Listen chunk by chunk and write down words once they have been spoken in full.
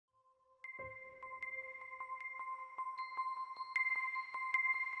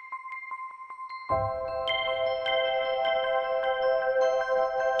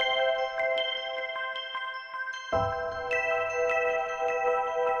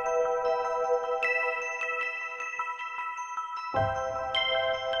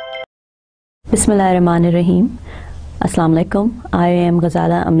Bismillahirrahmanirrahim. Assalamu alaikum. I am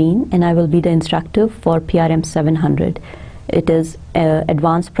Ghazala Amin and I will be the instructor for PRM700. It is an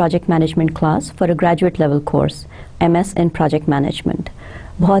advanced project management class for a graduate level course, MS in project management.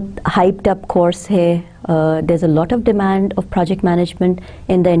 बहुत hyped up course है. There's a lot of demand of project management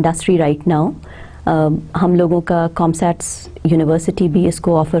in the industry right now. हम लोगों का ComSats University भी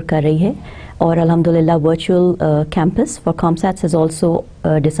इसको offer कर रही है और alhamdulillah virtual campus for ComSats has also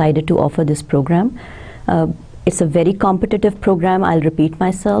decided to offer this program. It's a very competitive program, I'll repeat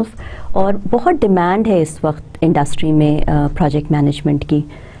myself, और बहुत demand है इस वक्त industry में project management की,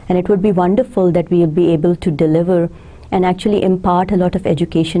 and it would be wonderful that we will be able to deliver and actually impart a lot of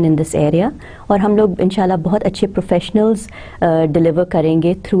education in this area, और हम लोग इंशाल्लाह बहुत अच्छे professionals deliver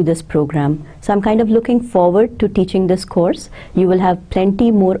करेंगे through this program. So I'm kind of looking forward to teaching this course. You will have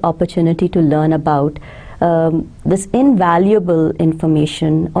plenty more opportunity to learn about this invaluable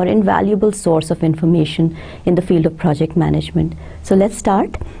information or invaluable source of information in the field of project management. So let's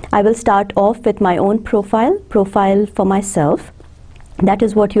start. I will start off with my own profile for myself. That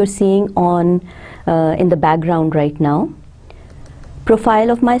is what you're seeing on in the background right now. Profile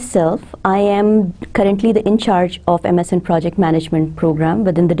of myself. I am currently the in charge of MS in Project Management program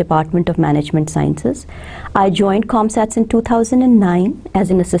within the Department of Management Sciences. I joined ComSats in 2009 as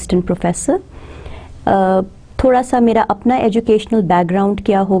an assistant professor. थोड़ा सा मेरा अपना educational background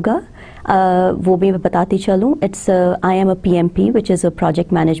क्या होगा वो भी मैं बताती चलूँ. I am a PMP, which is a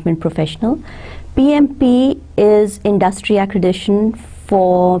project management professional. PMP is industry accreditation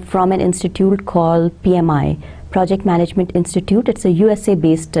from an institute called PMI, Project Management Institute. It's a USA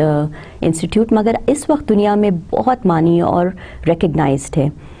based institute, मगर इस वक्त दुनिया में बहुत मानी और recognized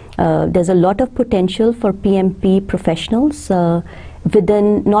है. There's a lot of potential for PMP professionals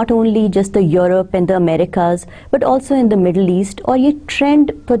within not only just the Europe and the Americas but also in the Middle East. और ये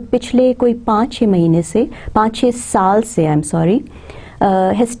trend पिछले कोई 5-6 साल से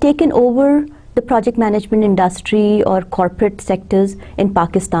has taken over the project management industry or corporate sectors in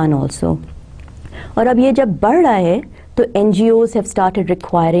Pakistan also. और अब ये जब बढ़ रहा है तो NGOs have started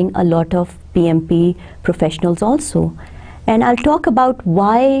requiring a lot of PMP professionals also. And I'll talk about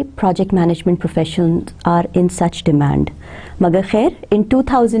why project management professionals are in such demand. मगर खैर, in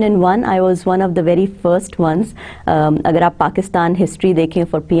 2001 I was one of the very first ones. अगर आप Pakistan history देखें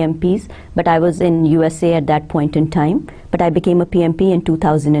for PMPs, but I was in USA at that point in time. But I became a PMP in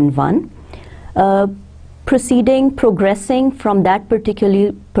 2001. Progressing from that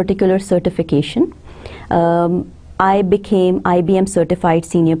particular certification, I became IBM certified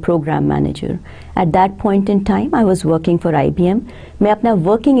senior program manager. At that point in time I was working for IBM. मैं अपना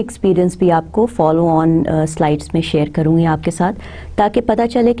working experience भी आपको follow on slides में share करूँगी आपके साथ, ताकि पता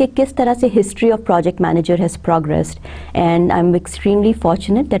चले कि किस तरह से history of project manager has progressed, and I'm extremely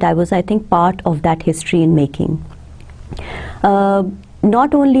fortunate that I was, I think, part of that history in making.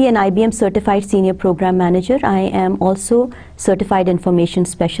 Not only an IBM certified senior program manager, I am also certified information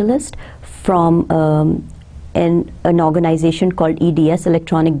specialist from an organization called EDS,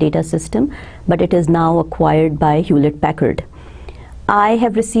 Electronic Data System, but it is now acquired by Hewlett Packard. I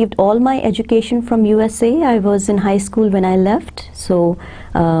have received all my education from USA. I was in high school when I left, so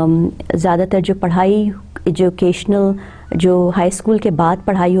ज़्यादातर जो पढ़ाई educational जो high school के बाद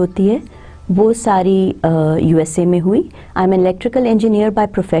पढ़ाई होती है वो सारी USA में हुई. I'm an electrical engineer by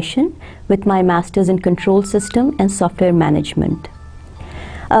profession with my masters in control system and software management.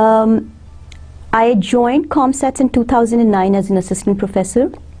 I joined ComSats in 2009 as an assistant professor,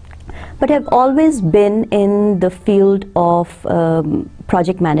 but have always been in the field of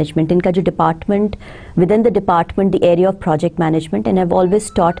project management. इनका जो department, within the department, the area of project management, and I've always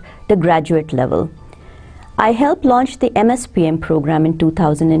taught the graduate level. I helped launch the MSPM program in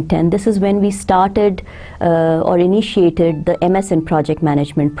 2010. This is when we started or initiated the MS in Project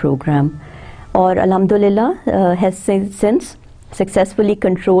Management program. Or alhamdulillah has since successfully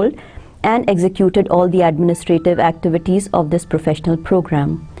controlled and executed all the administrative activities of this professional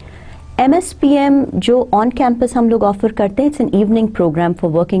program. MSPM जो on campus हम लोग offer करते हैं, it's an evening program for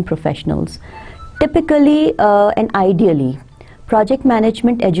working professionals. Typically and ideally, project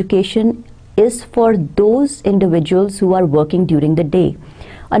management education is for those individuals who are working during the day.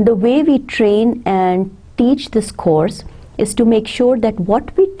 And the way we train and teach this course is to make sure that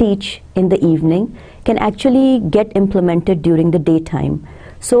what we teach in the evening can actually get implemented during the daytime.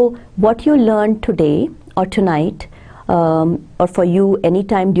 So what you learn today or tonight or for you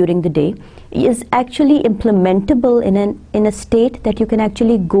anytime during the day is actually implementable in a state that you can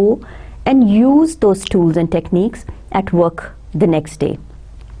actually go and use those tools and techniques at work the next day.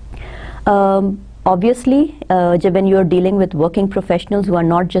 obviously जब when you are dealing with working professionals who are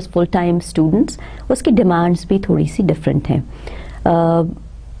not just full-time students, उसकी demands भी थोड़ी सी different हैं.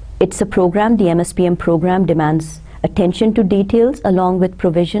 It's a program, the MSPM program demands attention to details along with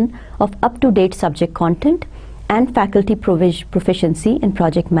provision of up-to-date subject content and faculty proficiency in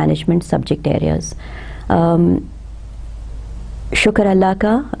project management subject areas. Shukr Allah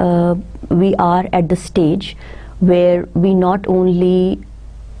ka, we are at the stage where we not only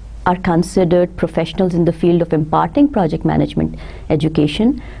are considered professionals in the field of imparting project management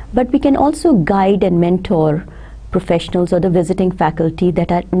education, but we can also guide and mentor professionals or the visiting faculty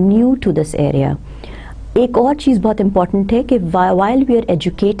that are new to this area. एक और चीज़ बहुत important है कि while we are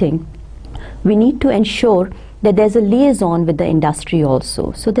educating, we need to ensure that there's a liaison with the industry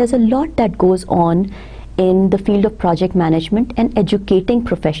also. So there's a lot that goes on in the field of project management and educating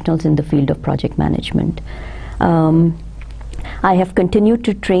professionals in the field of project management. I have continued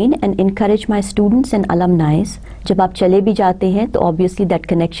to train and encourage my students and alumni. जब आप चले भी जाते हैं तो obviously that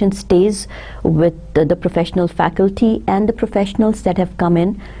connection stays with the professional faculty and the professionals that have come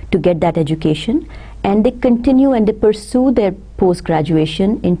in to get that education, and they continue and they pursue their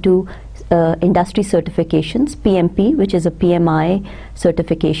post-graduation into industry certifications, PMP, which is a PMI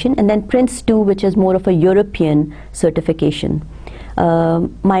certification, and then Prince 2, which is more of a European certification.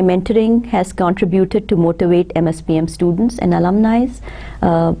 My mentoring has contributed to motivate MSPM students and alumni.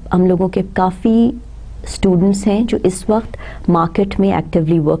 हम लोगों के काफ़ी students हैं जो इस वक्त market में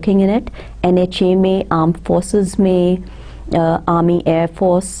actively working in it, NHA में, Armed Forces में, Army, Air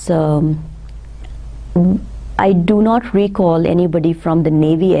Force. I do not recall anybody from the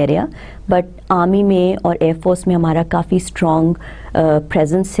Navy area, but Army में और Air Force में हमारा काफ़ी strong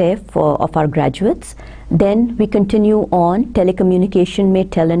presence है of our graduates. Then we continue on telecommunication में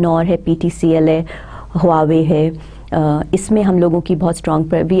Telenor है, PTCL है, Huawei है. इसमें हम लोगों की बहुत strong.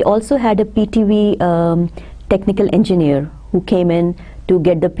 We also had a PTV technical engineer who came in to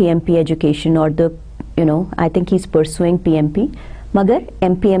get the PMP education, or the, I think he's pursuing PMP. मगर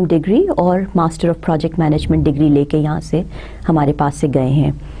MPM degree और Master of Project Management degree लेके यहाँ से हमारे पास से गए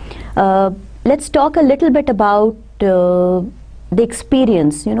हैं. Let's talk a little bit about the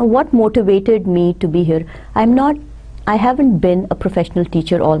experience. What motivated me to be here. I haven't been a professional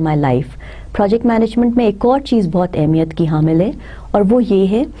teacher all my life. Project management में एक और चीज़ बहुत अहमियत की हामिल है, और वो ये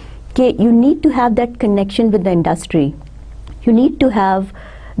है कि you need to have that connection with the industry. You need to have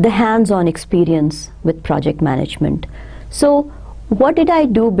the hands-on experience with project management. So what did I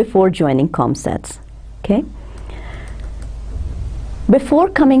do before joining ComSats? Okay. Before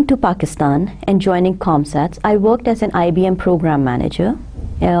coming to Pakistan and joining ComSats, I worked as an IBM program manager.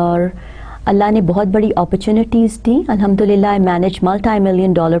 और अल्लाह ने बहुत बड़ी opportunities the. Alhamdulillah, I managed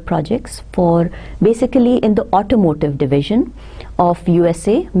multi-million-dollar projects for basically in the automotive division of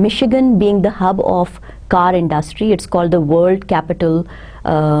USA. Michigan being the hub of car industry, it's called the world capital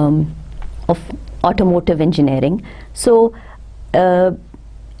of automotive engineering. So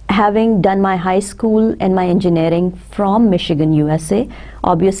having done my high school and my engineering from Michigan, USA,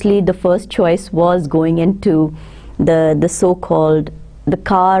 obviously the first choice was going into the so-called the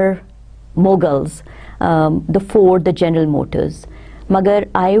car moguls, the Ford, the General Motors. Magar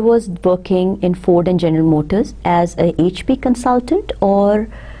I was working in Ford and General Motors as a HP consultant or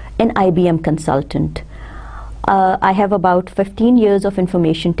an IBM consultant. I have about 15 years of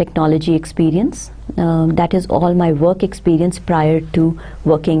information technology experience. That is all my work experience prior to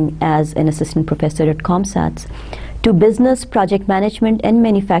working as an assistant professor at ComSats, to business, project management and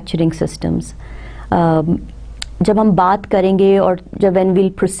manufacturing systems. जब हम बात करेंगे और जब when we'll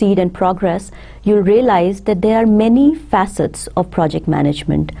proceed and progress, you'll realize that there are many facets of project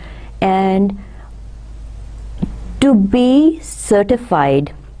management, and to be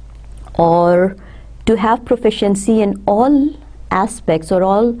certified or to have proficiency in all aspects or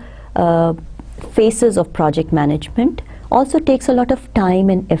all phases of project management also takes a lot of time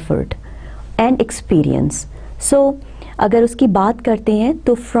and effort and experience. So अगर उसकी बात करते हैं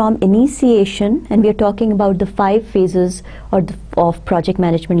तो from initiation, and we are talking about the 5 phases of project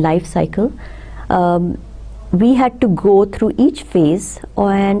management life cycle, we had to go through each phase,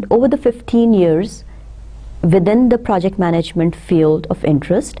 and over the 15 years within the project management field of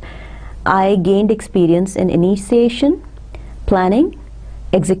interest, I gained experience in initiation, planning,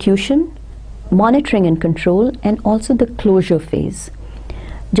 execution, monitoring and control, and also the closure phase.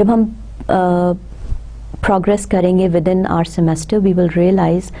 जब हम progress करेंगे within our semester, we will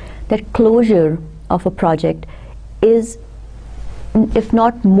realize that closure of a project is, if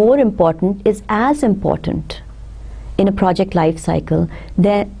not more important, is as important in a project life cycle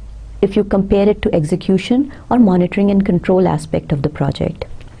than if you compare it to execution or monitoring and control aspect of the project.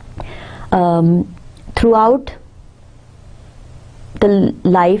 Throughout the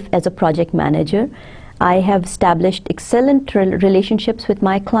life as a project manager, I have established excellent relationships with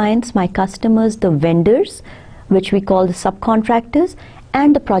my clients, my customers, the vendors, which we call the subcontractors,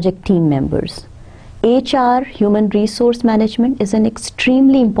 and the project team members. HR, human resource management, is an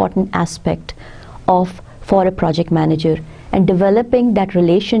extremely important aspect for a project manager, and developing that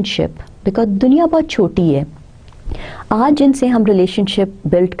relationship, because दुनिया बहुत छोटी है. आज जिनसे हम relationship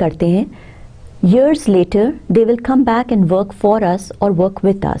build करते हैं, years later they will come back and work for us or work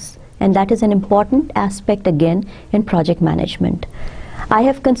with us, and that is an important aspect again in project management. I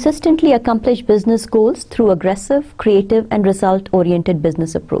have consistently accomplished business goals through aggressive, creative and result-oriented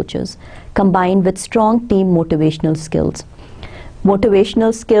business approaches, combined with strong team motivational skills.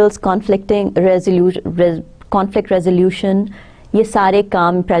 Motivational skills, conflict resolution, ये सारे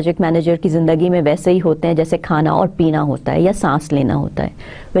काम project manager की ज़िंदगी में वैसे ही होते हैं जैसे खाना और पीना होता है या सांस लेना होता है.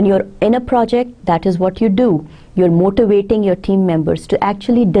 When you're in a project, that is what you do. You're motivating your team members to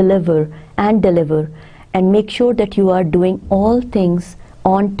actually deliver and make sure that you are doing all things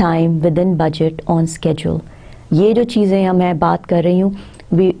on time, within budget, on schedule. ये जो चीज़ें मैं बात कर रही हूँ,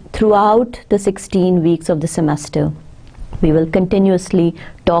 throughout the 16 weeks of the semester, we will continuously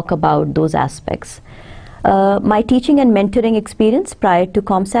talk about those aspects. My teaching and mentoring experience prior to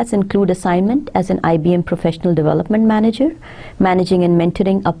ComStats include assignment as an IBM Professional Development Manager, managing and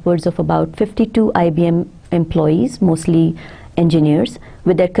mentoring upwards of about 52 IBM employees, mostly engineers,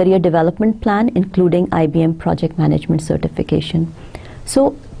 with their career development plan, including IBM Project Management Certification.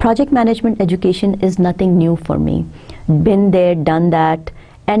 So, project management education is nothing new for me. Been there, done that,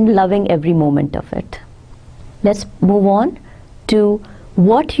 and loving every moment of it. Let's move on to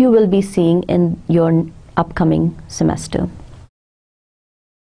what you will be seeing in your upcoming semester.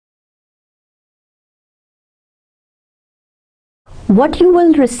 What you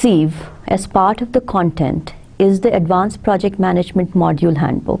will receive as part of the content is the Advanced Project Management Module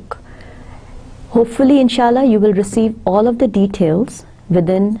Handbook. Hopefully, inshallah, you will receive all of the details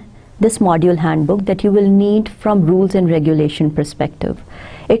within this module handbook that you will need from rules and regulation perspective.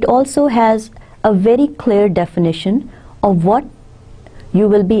 It also has a very clear definition of what you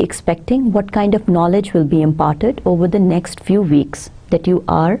will be expecting, what kind of knowledge will be imparted over the next few weeks that you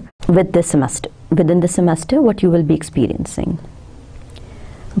are with this semester. Within the semester, what you will be experiencing.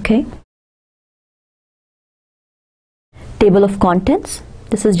 Okay. Table of contents.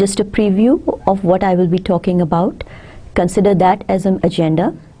 This is just a preview of what I will be talking about. Consider that as an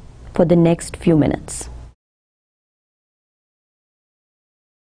agenda for the next few minutes.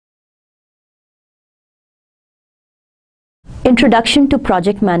 Introduction to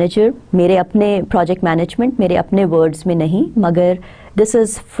project manager. मेरे अपने project management मेरे अपने words में नहीं, मगर this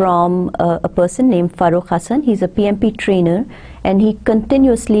is from a person named Farooq Hassan. He's a PMP trainer and he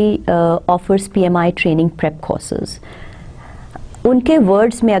continuously offers PMI training prep courses. उनके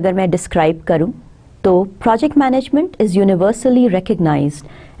words में अगर मैं describe करूँ तो project management is universally recognized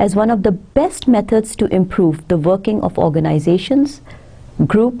as one of the best methods to improve the working of organizations,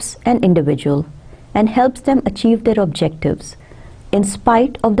 groups and individuals, and helps them achieve their objectives in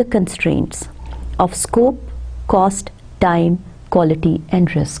spite of the constraints of scope, cost, time, quality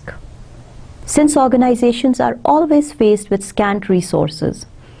and risk. Since organizations are always faced with scant resources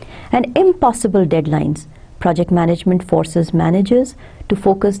and impossible deadlines, project management forces managers to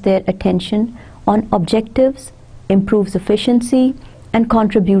focus their attention on objectives, improves efficiency and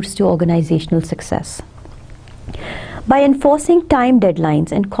contributes to organizational success. By enforcing time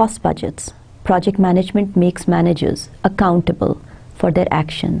deadlines and cost budgets, project management makes managers accountable for their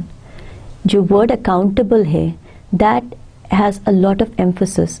action. जो word accountable है, that has a lot of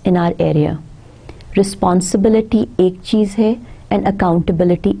emphasis in our area. Responsibility एक चीज़ है and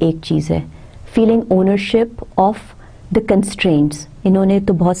accountability एक चीज़ है. Feeling ownership of the constraints. इन्होंने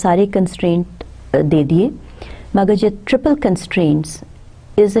तो बहुत सारे constraint दे दिए, मगर ये triple constraints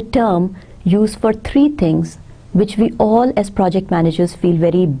is a term used for three things which we all as project managers feel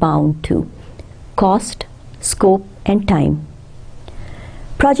very bound to: cost, scope and time.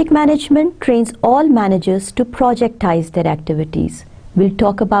 Project management trains all managers to projectize their activities. We'll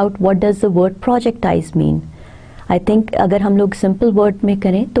talk about what does the word projectize mean. I think अगर हम लोग simple word में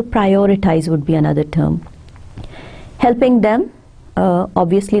करें तो prioritize would be another term. Helping them,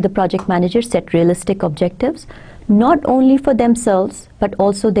 obviously the project managers set realistic objectives not only for themselves but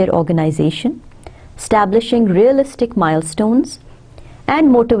also their organization, establishing realistic milestones and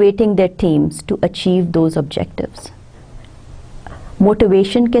motivating their teams to achieve those objectives.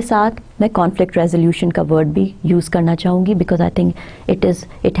 Motivation के साथ मैं conflict resolution का word भी use करना चाहूँगी because I think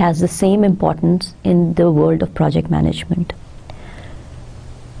it has the same importance in the world of project management.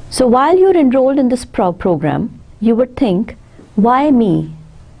 So while you're enrolled in this program, you would think, why me?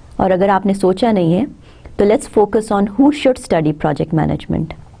 और अगर आपने सोचा नहीं है, तो let's focus on who should study project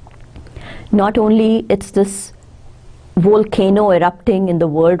management. Not only it's this volcano erupting in the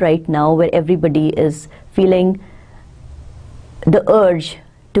world right now where everybody is feeling the urge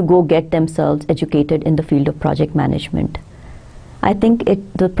to go get themselves educated in the field of project management. I think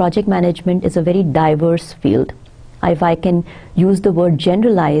the project management is a very diverse field. If I can use the word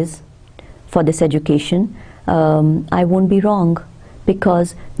generalize for this education, I won't be wrong,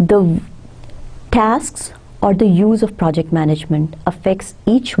 because the tasks or the use of project management affects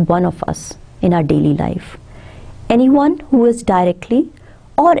each one of us in our daily life. Anyone who is directly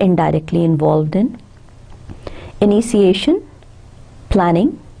or indirectly involved in initiation,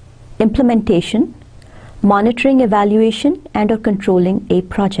 planning, implementation, monitoring, evaluation, and or controlling a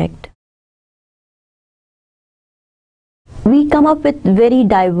project. We come up with very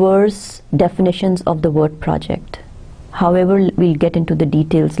diverse definitions of the word project. However, we'll get into the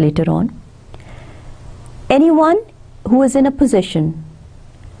details later on. Anyone who is in a position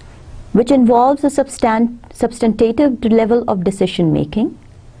which involves a substantive level of decision making,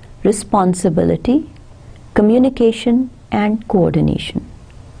 responsibility, communication, and coordination.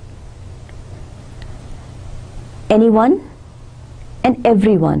 Anyone and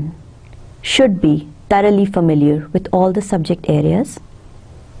everyone should be thoroughly familiar with all the subject areas,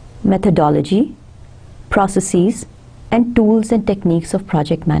 methodology, processes, and tools and techniques of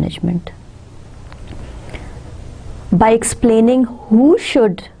project management. By explaining who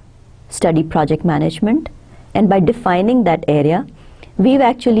should study project management and by defining that area, we've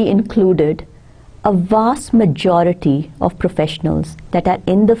actually included a vast majority of professionals that are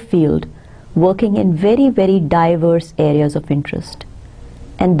in the field working in very, very diverse areas of interest.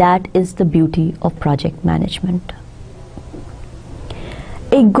 And that is the beauty of project management.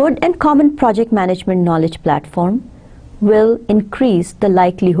 A good and common project management knowledge platform will increase the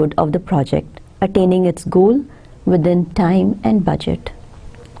likelihood of the project attaining its goal within time and budget.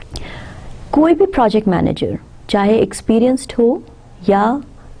 कोई भी project manager, चाहे experienced हो या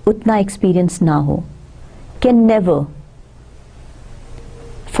उतना experienced ना हो, can never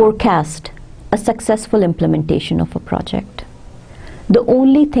forecast a successful implementation of a project. The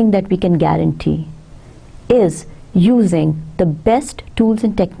only thing that we can guarantee is using the best tools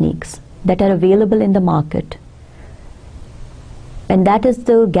and techniques that are available in the market. And that is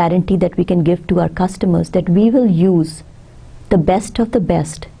the guarantee that we can give to our customers, that we will use the best of the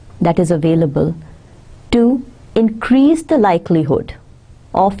best that is available to increase the likelihood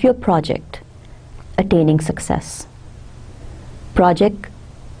of your project attaining success. Project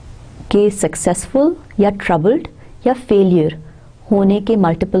के successful या troubled या failure होने के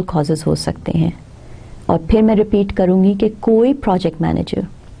multiple causes हो सकते हैं. और फिर मैं repeat करूँगी कि कोई project manager,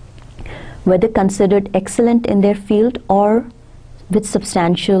 whether considered excellent in their field or with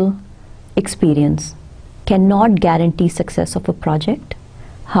substantial experience, cannot guarantee success of a project.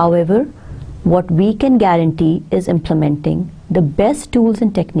 However, what we can guarantee is implementing the best tools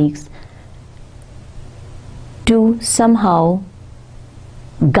and techniques to somehow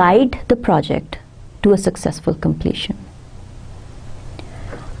guide the project to a successful completion.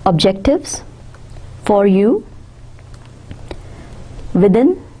 Objectives for you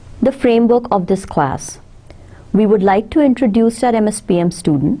within the framework of this class. We would like to introduce our MSPM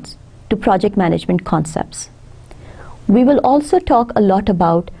students to project management concepts. We will also talk a lot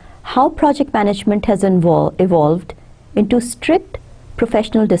about how project management has evolved into strict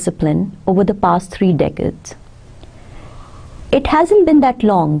professional discipline over the past 3 decades. It hasn't been that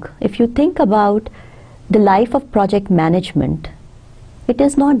long. If you think about the life of project management, it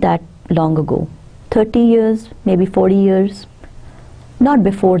is not that long ago. 30 years, maybe 40 years, not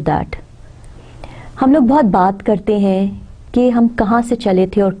before that. हम लोग बहुत बात करते हैं कि हम कहाँ से चले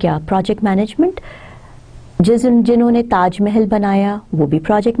थे और क्या. प्रोजेक्ट मैनेजमेंट, जिन्होंने ताजमहल बनाया वो भी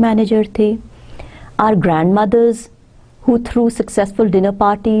प्रोजेक्ट मैनेजर थे. Our grandmothers who threw successful dinner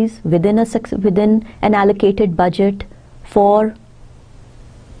parties within an allocated budget for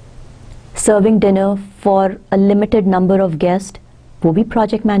serving dinner for a limited number of guests, वो भी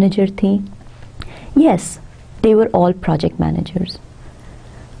project manager थी. Yes, they were all project managers.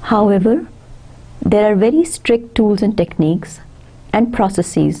 However, there are very strict tools and techniques and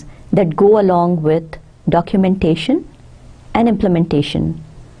processes that go along with documentation and implementation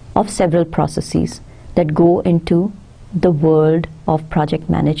of several processes that go into the world of project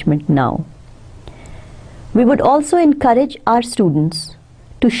management now. We would also encourage our students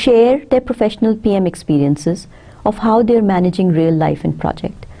to share their professional PM experiences of how they are managing real life in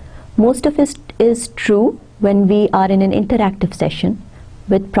project. Most of it is true when we are in an interactive session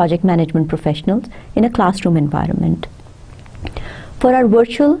with project management professionals in a classroom environment. For our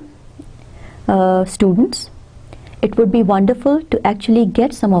virtual students, it would be wonderful to actually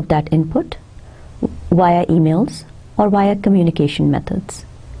get some of that input via emails or via communication methods.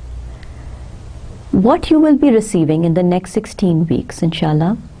 What you will be receiving in the next 16 weeks,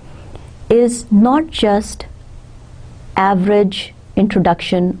 inshallah, is not just average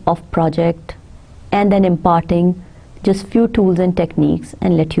introduction of project and then imparting just few tools and techniques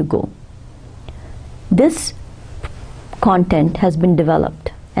and let you go. This content has been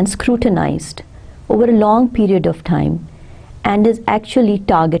developed and scrutinized over a long period of time and is actually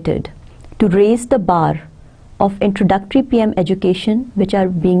targeted to raise the bar of introductory PM education which are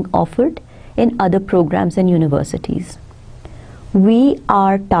being offered in other programs and universities. We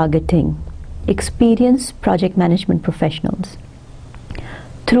are targeting experienced project management professionals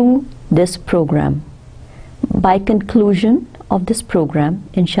through this program. By conclusion of this program,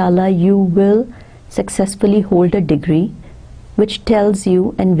 inshallah, you will successfully hold a degree which tells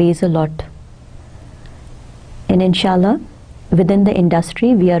you and weighs a lot. And inshallah, within the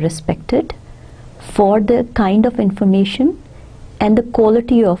industry, we are respected for the kind of information and the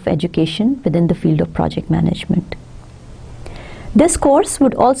quality of education within the field of project management. This course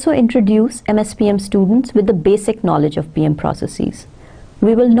would also introduce MSPM students with the basic knowledge of PM processes.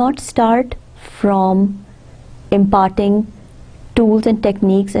 We will not start from imparting tools and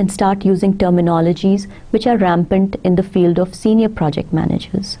techniques and start using terminologies which are rampant in the field of senior project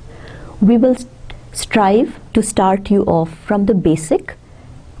managers. We will strive to start you off from the basic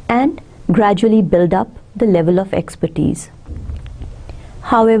and gradually build up the level of expertise.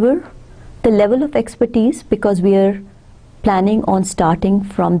 However, the level of expertise, because we are planning on starting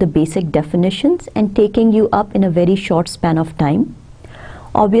from the basic definitions and taking you up in a very short span of time,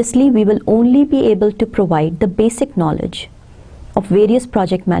 obviously we will only be able to provide the basic knowledge of various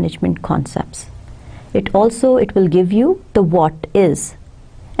project management concepts. It will give you the what is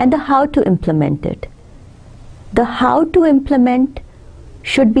and the how to implement it. The how to implement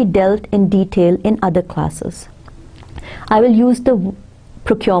should be dealt in detail in other classes. I will use the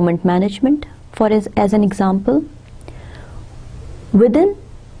procurement management as an example. Within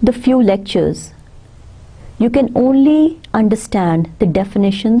the few lectures, you can only understand the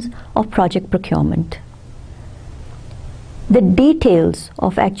definitions of project procurement. The details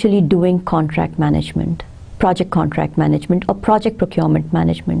of actually doing contract management, project contract management or project procurement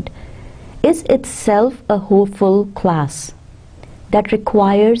management is itself a whole full class that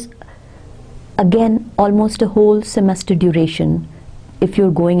requires, again, almost a whole semester duration if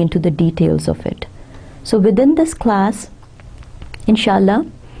you're going into the details of it. So within this class, inshallah,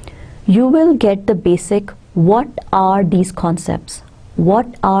 you will get the basic what are these concepts, what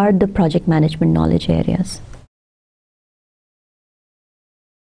are the project management knowledge areas.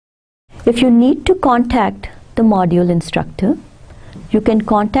 If you need to contact the module instructor, you can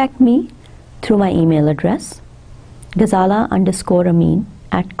contact me through my email address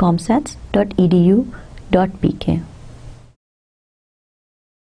ghazala_amin@comsats.edu.pk.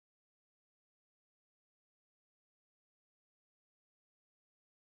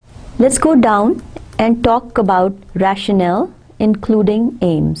 Let's go down and talk about rationale, including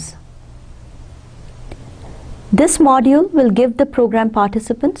aims. This module will give the program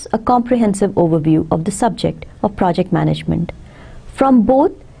participants a comprehensive overview of the subject of project management from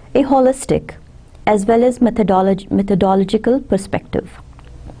both a holistic as well as methodological perspective.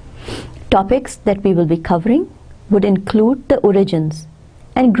 Topics that we will be covering would include the origins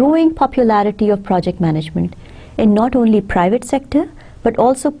and growing popularity of project management in not only private sector but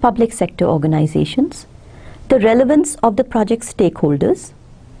also public sector organizations, the relevance of the project stakeholders,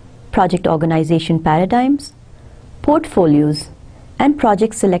 project organization paradigms, portfolios and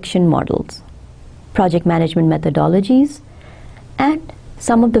project selection models, project management methodologies, and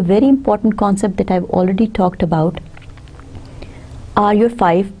some of the very important concepts that I've already talked about are your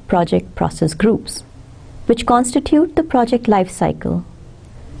 5 project process groups, which constitute the project life cycle.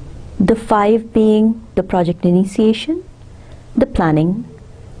 The 5 being the project initiation, the planning,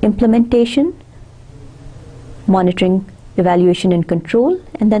 implementation, monitoring, evaluation and control,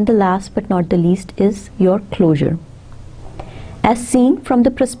 and then the last but not the least is your closure. As seen from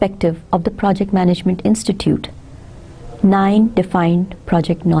the perspective of the Project Management Institute, 9 defined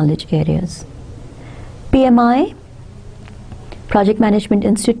project knowledge areas. PMI, Project Management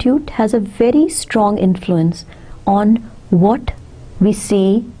Institute, has a very strong influence on what we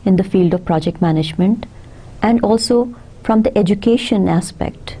see in the field of project management and also from the education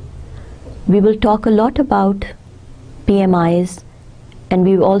aspect. We will talk a lot about PMIs, and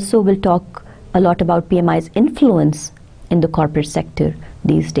we also will talk a lot about PMI's influence in the corporate sector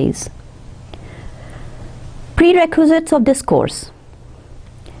these days. Prerequisites of this course.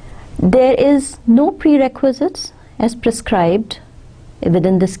 There is no prerequisites as prescribed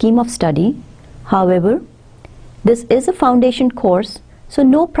within the scheme of study. However, this is a foundation course, so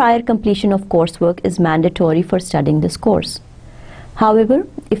no prior completion of coursework is mandatory for studying this course. However,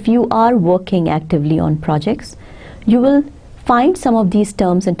 if you are working actively on projects, you will find some of these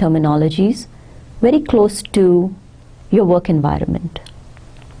terms and terminologies very close to your work environment.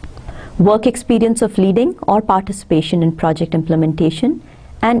 Work experience of leading or participation in project implementation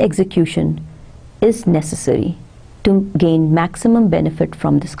and execution is necessary to gain maximum benefit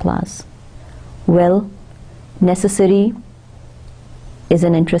from this class. Well, necessary is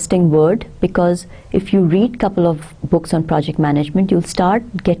an interesting word, because if you read a couple of books on project management, you'll start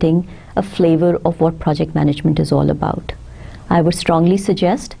getting a flavor of what project management is all about. I would strongly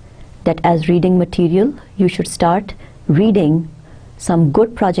suggest that as reading material, you should start reading some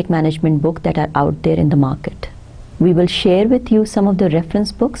good project management books that are out there in the market. We will share with you some of the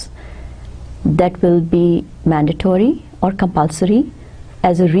reference books that will be mandatory or compulsory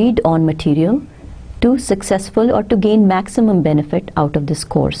as a read-on material to successful or to gain maximum benefit out of this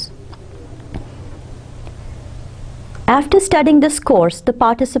course. After studying this course, the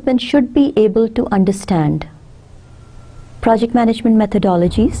participant should be able to understand project management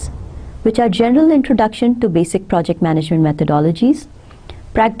methodologies, which are general introduction to basic project management methodologies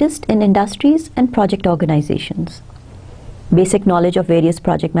practiced in industries and project organizations. Basic knowledge of various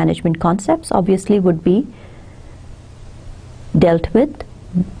project management concepts obviously would be dealt with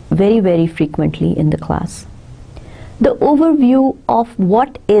very frequently in the class. The overview of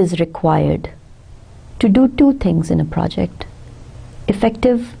what is required to do two things in a project: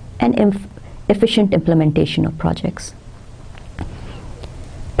 effective and efficient implementation of projects.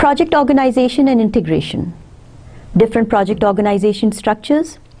 Project organization and integration. Different project organization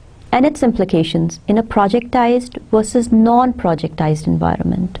structures and its implications in a projectized versus non-projectized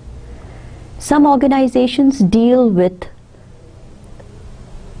environment. Some organizations deal with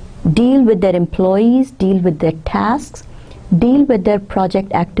their employees, deal with their tasks, deal with their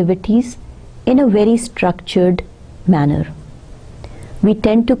project activities in a very structured manner. We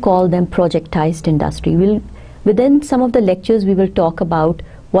tend to call them projectized industry. Within some of the lectures, we will talk about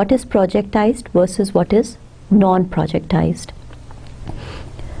what is projectized versus what is non-projectized.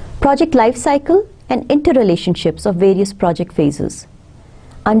 Project life cycle and interrelationships of various project phases.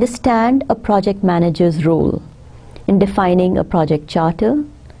 Understand a project manager's role in defining a project charter,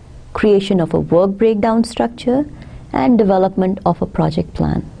 creation of a work breakdown structure, and development of a project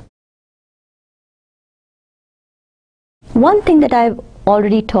plan. One thing that I've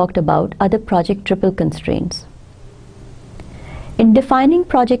already talked about are the project triple constraints. In defining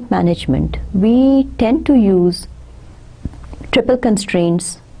project management, we tend to use triple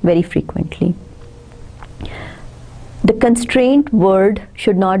constraints very frequently. The constraint word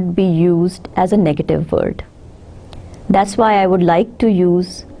should not be used as a negative word. That's why I would like to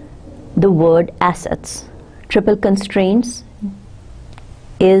use the word assets. Triple constraints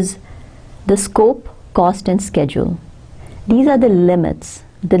is the scope, cost, and schedule. These are the limits,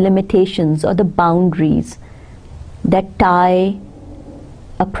 the limitations, or the boundaries that tie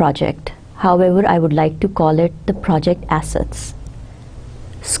a project. However, I would like to call it the project assets.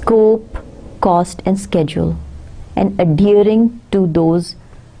 Scope, cost, and schedule, and adhering to those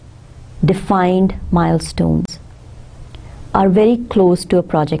defined milestones are very close to a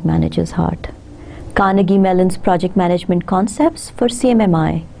project manager's heart. Carnegie Mellon's project management concepts for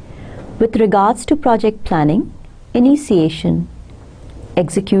CMMI with regards to project planning, initiation,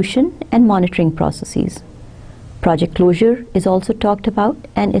 execution, and monitoring processes. Project closure is also talked about,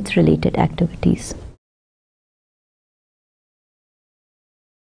 and its related activities.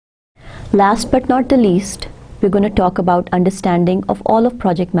 Last but not the least, we're going to talk about understanding of all of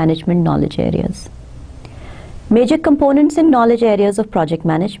project management knowledge areas. Major components and knowledge areas of project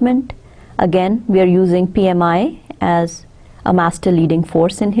management. Again, we are using PMI as a master leading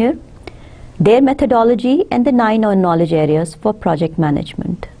force in here. Their methodology and the 9 knowledge areas for project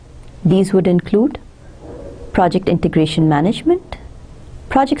management. These would include project integration management,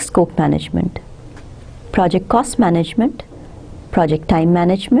 project scope management, project cost management, project time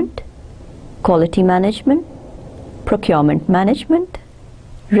management, quality management, procurement management,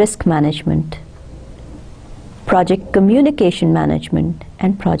 risk management, project communication management,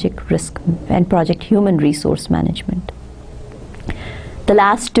 and project human resource management. The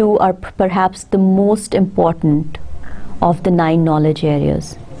last two are perhaps the most important of the 9 knowledge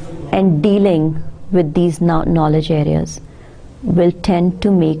areas, and dealing with these knowledge areas will tend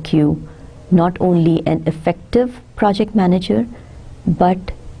to make you not only an effective project manager,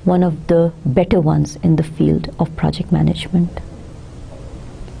 but one of the better ones in the field of project management.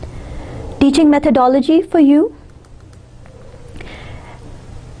 Teaching methodology for you.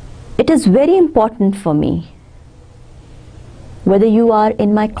 It is very important for me, whether you are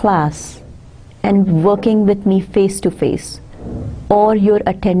in my class and working with me face to face, or you're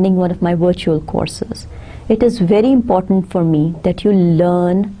attending one of my virtual courses. It is very important for me that you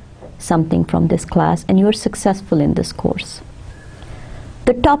learn something from this class and you're successful in this course.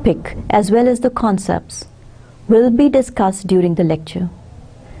 The topic as well as the concepts will be discussed during the lecture.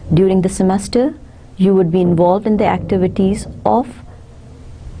 During the semester, you would be involved in the activities of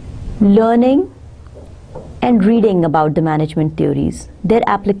learning and reading about the management theories, their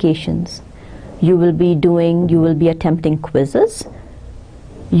applications. You will be attempting quizzes.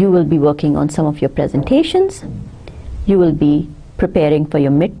 You will be working on some of your presentations. You will be preparing for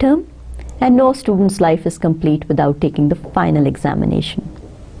your midterm, and no student's life is complete without taking the final examination.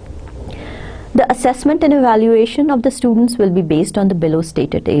 The assessment and evaluation of the students will be based on the below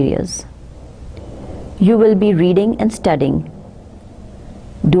stated areas. You will be reading and studying,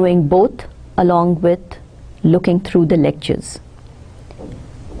 doing both along with looking through the lectures.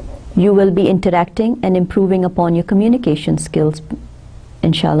 You will be interacting and improving upon your communication skills,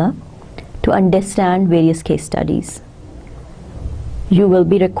 inshallah, to understand various case studies. You will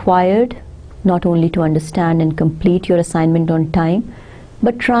be required not only to understand and complete your assignment on time,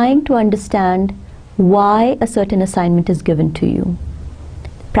 but trying to understand why a certain assignment is given to you.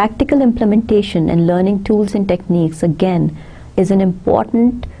 Practical implementation and learning tools and techniques, again, is an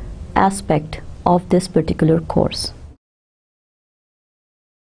important aspect of this particular course.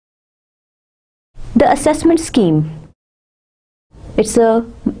 The assessment scheme. It's a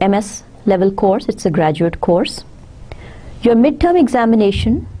MS level course, it's a graduate course. Your midterm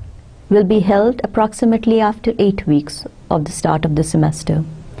examination will be held approximately after 8 weeks of the start of the semester,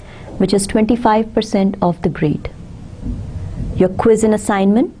 which is 25% of the grade. Your quiz and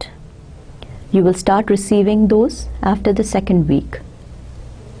assignment, you will start receiving those after the 2nd week.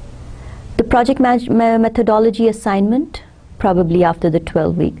 The project methodology assignment, probably after the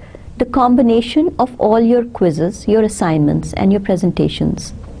 12th week. The combination of all your quizzes, your assignments, and your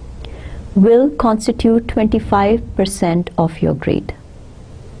presentations will constitute 25% of your grade.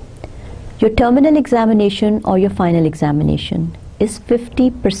 Your terminal examination or your final examination is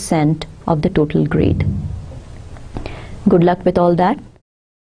 50% of the total grade. Good luck with all that.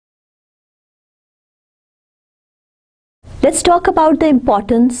 Let's talk about the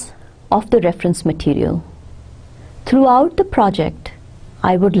importance of the reference material. Throughout the project,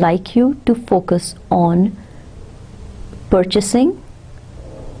 I would like you to focus on purchasing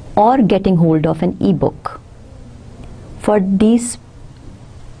or getting hold of an e-book for these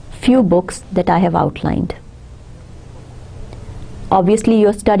few books that I have outlined. Obviously,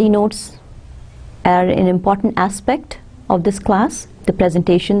 your study notes are an important aspect of this class, the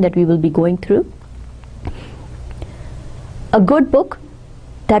presentation that we will be going through. A good book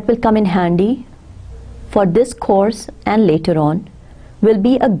that will come in handy for this course and later on will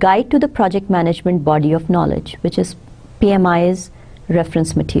be a guide to the project management body of knowledge, which is PMI's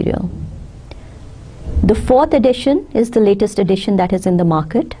reference material. The 4th edition is the latest edition that is in the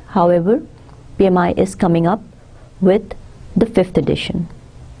market. However, PMI is coming up with the 5th edition.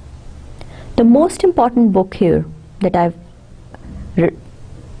 The most important book here that I've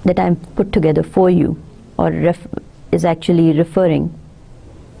put together for you, or is actually referring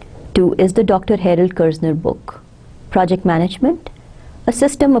to, is the Dr. Harold Kerzner book, Project Management, a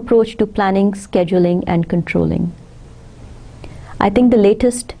System Approach to Planning, Scheduling and Controlling. I think the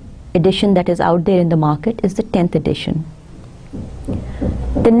latest edition that is out there in the market is the 10th edition.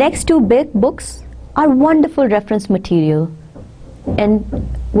 The next 2 big books are wonderful reference material and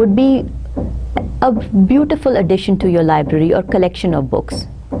would be a beautiful addition to your library or collection of books.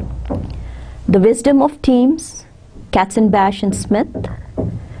 The Wisdom of Teams, Katzenbach and Smith,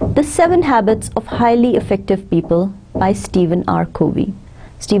 The 7 Habits of Highly Effective People by Stephen R. Covey.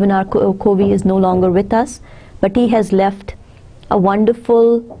 Stephen R. Covey is no longer with us, but he has left a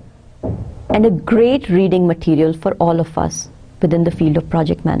wonderful and a great reading material for all of us within the field of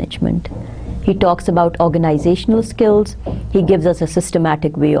project management. He talks about organizational skills. He gives us a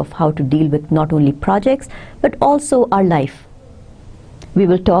systematic way of how to deal with not only projects, but also our life. We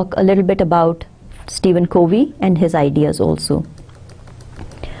will talk a little bit about Stephen Covey and his ideas also.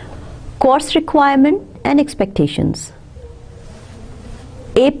 Course requirement and expectations.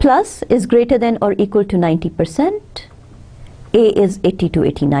 A+ is greater than or equal to 90%. A is 80 to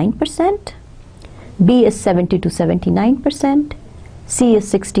 89%. B is 70 to 79%. C is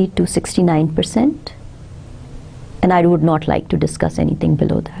 60 to 69%. and I would not like to discuss anything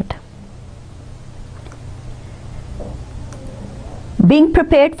below that. Being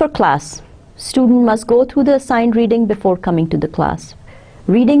prepared for class. Student must go through the assigned reading before coming to the class.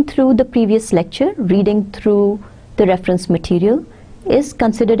 Reading through the previous lecture, reading through the reference material is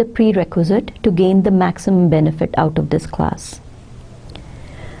considered a prerequisite to gain the maximum benefit out of this class.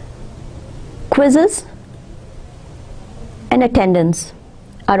 Quizzes and attendance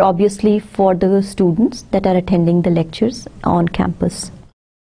are obviously for the students that are attending the lectures on campus.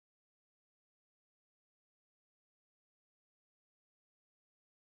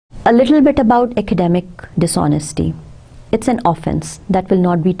 A little bit about academic dishonesty. It's an offense that will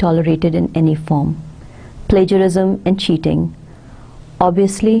not be tolerated in any form. Plagiarism and cheating.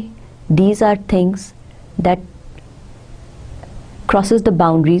 Obviously, these are things that crosses the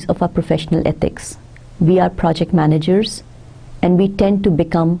boundaries of our professional ethics. We are project managers, and we tend to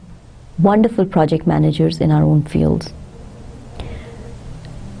become wonderful project managers in our own fields.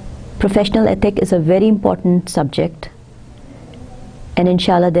 Professional ethic is a very important subject, and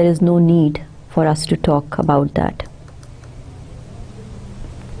inshallah there is no need for us to talk about that.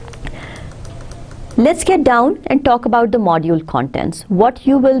 Let's get down and talk about the module contents. What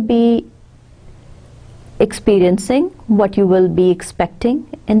you will be experiencing, what you will be expecting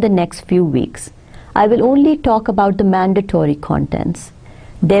in the next few weeks. I will only talk about the mandatory contents.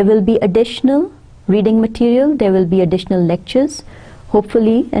 There will be additional reading material, there will be additional lectures,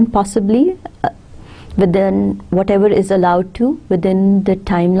 hopefully and possibly within whatever is allowed to within the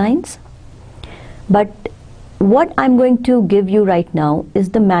timelines. But what I'm going to give you right now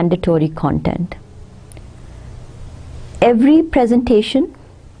is the mandatory content. Every presentation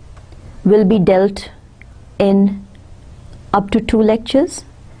will be dealt in up to 2 lectures,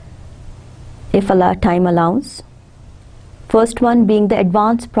 if time allows. First one being the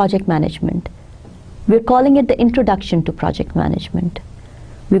advanced project management. We're calling it the introduction to project management.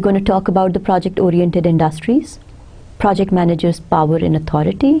 We're going to talk about the project-oriented industries, project managers' power and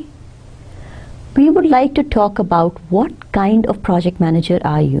authority. We would like to talk about what kind of project manager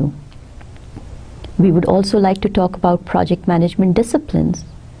are you. We would also like to talk about project management disciplines.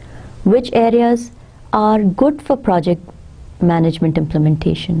 Which areas are good for project management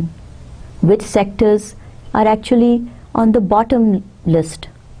implementation? Which sectors are actually on the bottom list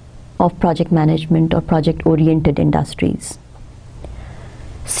of project management or project-oriented industries?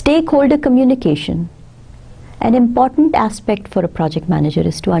 Stakeholder communication. An important aspect for a project manager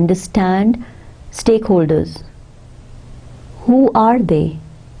is to understand stakeholders. Who are they?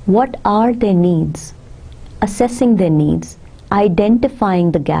 What are their needs? Assessing their needs,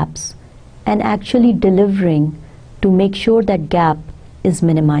 identifying the gaps, and actually delivering to make sure that gap is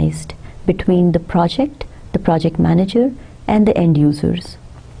minimized between the project manager, and the end users.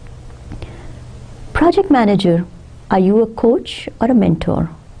 Project manager, are you a coach or a mentor?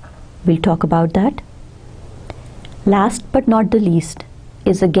 We'll talk about that. Last but not the least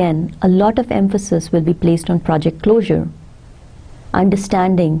is, again, a lot of emphasis will be placed on project closure.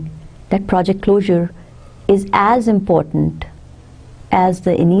 Understanding that project closure is as important as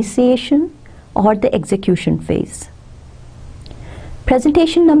the initiation or the execution phase.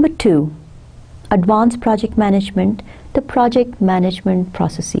 Presentation number 2, advanced project management, the project management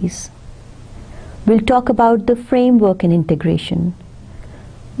processes. We'll talk about the framework and integration.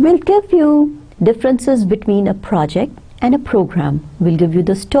 We'll give you differences between a project and a program. We'll give you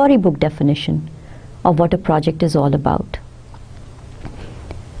the storybook definition of what a project is all about.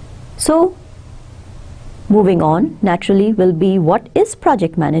 So, moving on, naturally, will be what is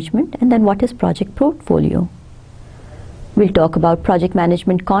project management and then what is project portfolio. We'll talk about project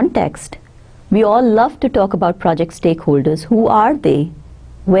management context. We all love to talk about project stakeholders. Who are they?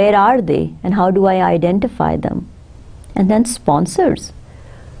 Where are they? And how do I identify them? And then sponsors.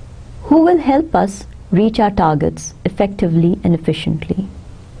 Who will help us reach our targets effectively and efficiently?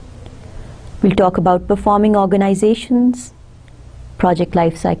 We'll talk about performing organizations, project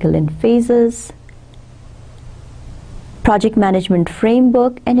life cycle and phases, project management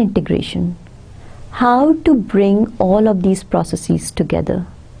framework and integration. How to bring all of these processes together.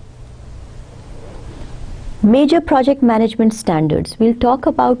 Major project management standards. We'll talk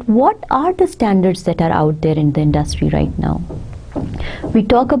about what are the standards that are out there in the industry right now. We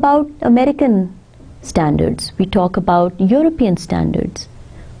talk about American standards. We talk about European standards.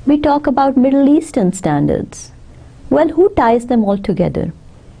 We talk about Middle Eastern standards. Well, who ties them all together?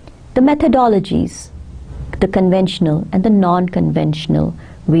 The methodologies, the conventional and the non-conventional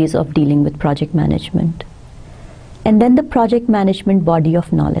ways of dealing with project management. And then the project management body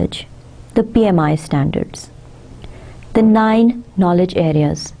of knowledge, the PMI standards. The 9 knowledge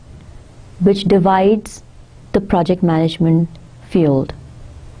areas which divides the project management field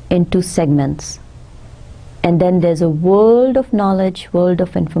into segments. And then there's a world of knowledge, world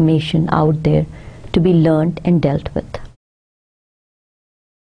of information out there to be learned and dealt with.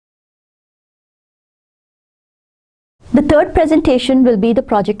 The third presentation will be the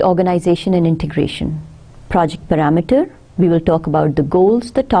project organization and integration. Project parameter, we will talk about the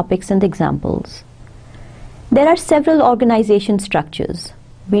goals, the topics and the examples. There are several organization structures.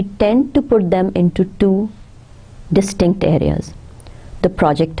 We tend to put them into two distinct areas: the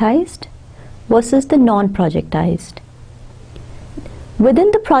projectized versus the non-projectized.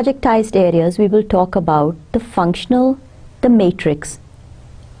 Within the projectized areas, we will talk about the functional, the matrix,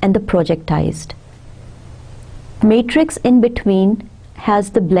 and the projectized. Matrix in between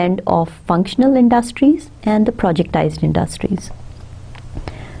has the blend of functional industries and the projectized industries.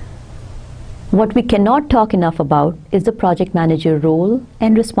 What we cannot talk enough about is the project manager role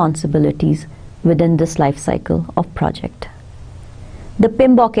and responsibilities within this life cycle of project. The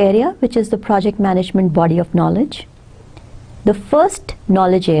PMBOK area, which is the project management body of knowledge, the first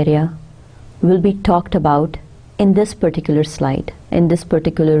knowledge area will be talked about in this particular slide, in this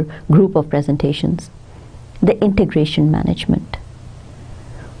particular group of presentations, the integration management.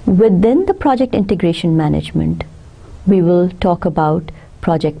 Within the project integration management, we will talk about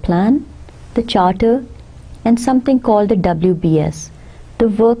project plan, the charter, and something called the WBS, the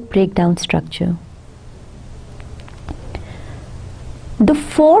work breakdown structure. The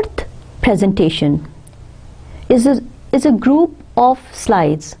fourth presentation is a group of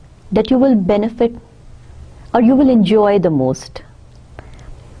slides that you will benefit or you will enjoy the most.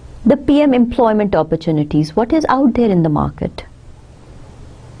 The PM employment opportunities, what is out there in the market.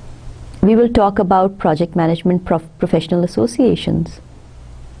 We will talk about project management professional associations,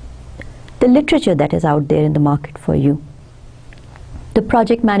 the literature that is out there in the market for you, the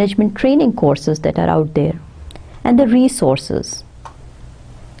project management training courses that are out there, and the resources.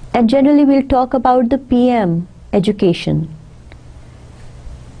 And generally we'll talk about the PM education,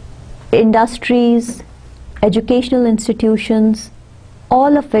 industries, educational institutions,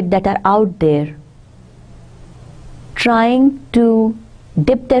 all of it that are out there trying to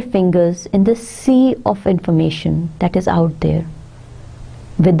dip their fingers in the sea of information that is out there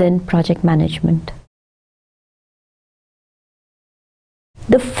within project management.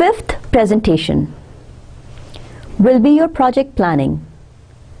 The fifth presentation will be your project planning.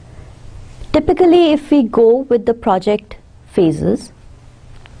 Typically, if we go with the project phases,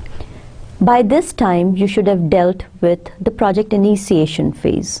 by this time you should have dealt with the project initiation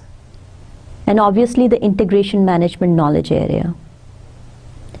phase and obviously the integration management knowledge area.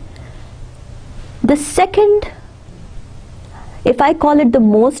 The second, if I call it the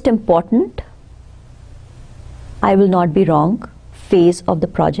most important, I will not be wrong, phase of the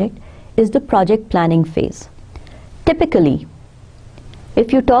project is the project planning phase. Typically,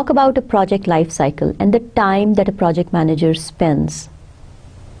 if you talk about a project life cycle and the time that a project manager spends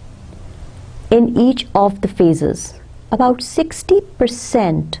in each of the phases, about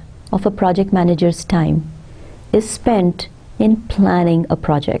 60% of a project manager's time is spent in planning a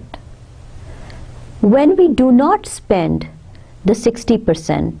project. When we do not spend the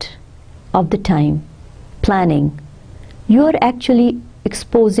 60% of the time planning, you are actually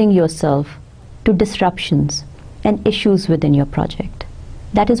exposing yourself to disruptions and issues within your project.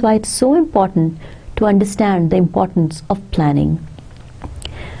 That is why it's so important to understand the importance of planning.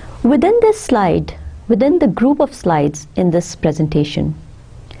 Within this slide, within the group of slides in this presentation,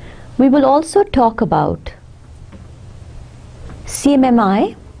 we will also talk about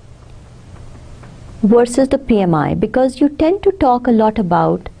CMMI versus the PMI, because you tend to talk a lot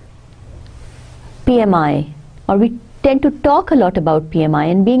about PMI, or we tend to talk a lot about PMI,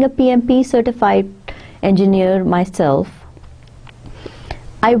 and being a PMP certified engineer myself,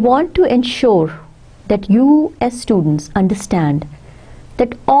 I want to ensure that you as students understand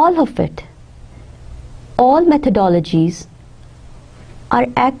that all of it, all methodologies are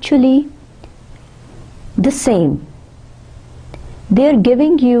actually the same. They're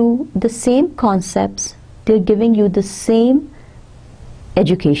giving you the same concepts, they're giving you the same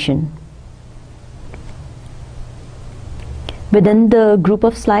education. Within the group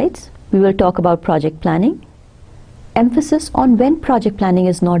of slides, we will talk about project planning, emphasis on when project planning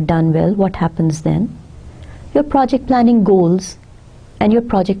is not done well, what happens then, your project planning goals and your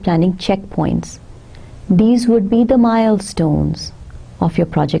project planning checkpoints. These would be the milestones of your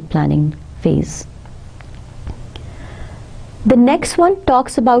project planning phase. The next one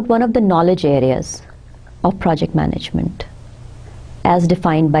talks about one of the knowledge areas of project management as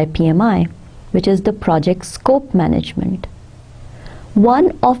defined by PMI, which is the project scope management.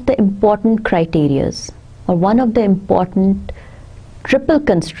 One of the important criterias or one of the important triple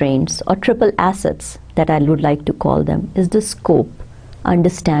constraints or triple assets that I would like to call them is the scope,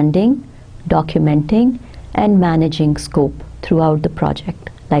 understanding, documenting, and managing scope throughout the project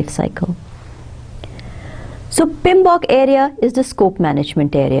life cycle. So PMBOK area is the scope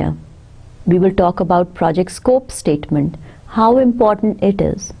management area. We will talk about project scope statement, how important it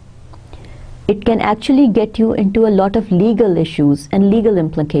is. It can actually get you into a lot of legal issues and legal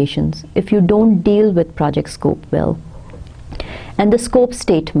implications if you don't deal with project scope well. And the scope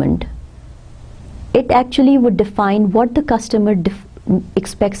statement, it actually would define what the customer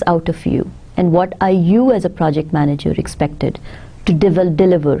expects out of you and what are you as a project manager expected to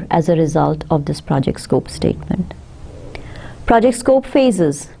deliver as a result of this project scope statement. Project scope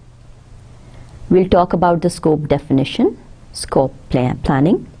phases. We'll talk about the scope definition, scope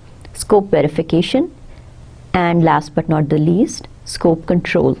planning, scope verification, and last but not the least, scope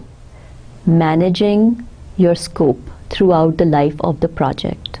control. Managing your scope throughout the life of the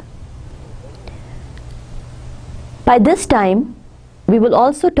project. By this time, we will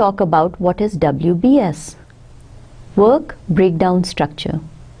also talk about what is WBS, work breakdown structure,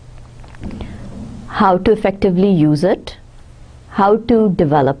 how to effectively use it, how to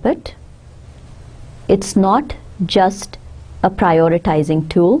develop it. It's not just a prioritizing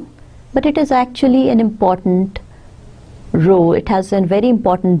tool, but it is actually an important role. It has a very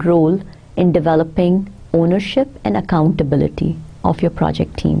important role in developing ownership and accountability of your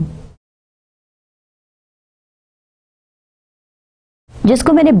project team.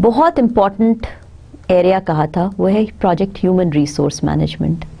 जिसको मैंने बहुत important area कहा था वो है project human resource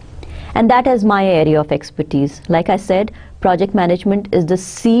management, and that is my area of expertise. Like I said, project management is the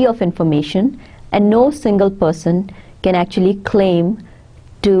sea of information, and no single person can actually claim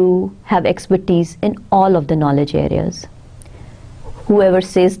to have expertise in all of the knowledge areas. Whoever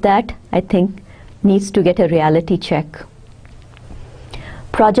says that, I think, needs to get a reality check.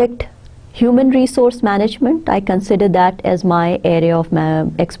 Project human resource management, I consider that as my area of my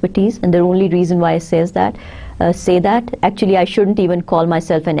expertise, and the only reason why I say that, actually I shouldn't even call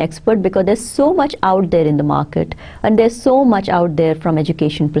myself an expert, because there's so much out there in the market and there's so much out there from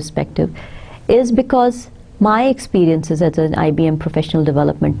education perspective, is because my experiences as an IBM professional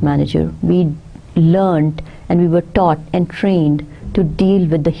development manager, we learned and we were taught and trained to deal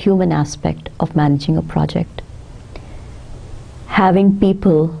with the human aspect of managing a project. Having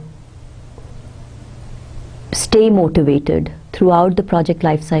people stay motivated throughout the project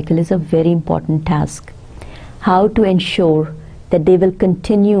life cycle is a very important task. How to ensure that they will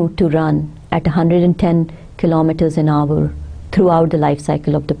continue to run at 110 kilometers an hour throughout the life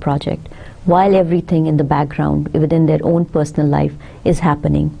cycle of the project, while everything in the background within their own personal life is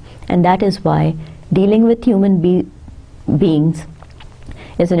happening. And that is why dealing with human beings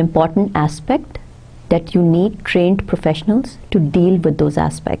is an important aspect, that you need trained professionals to deal with those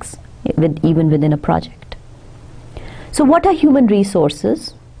aspects even within a project. So what are human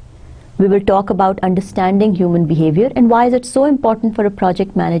resources? We will talk about understanding human behavior and why is it so important for a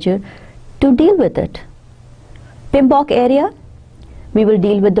project manager to deal with it. PMBOK area, we will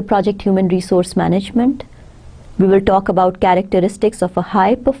deal with the project human resource management. We will talk about characteristics of a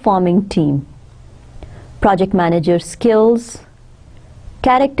high-performing team, project manager skills,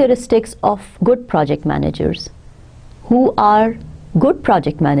 characteristics of good project managers. Who are good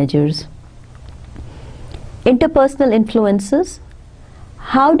project managers? Interpersonal influences.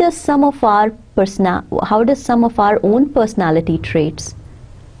 How does some of our own personality traits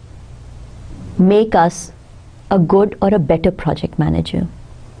make us a good or a better project manager,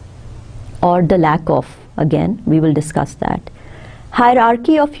 or the lack of? Again, we will discuss that.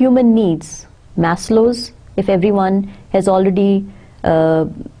 Hierarchy of human needs. Maslow's, if everyone has already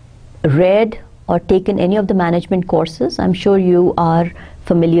read or taken any of the management courses, I'm sure you are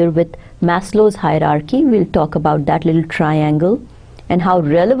familiar with Maslow's hierarchy. We'll talk about that little triangle and how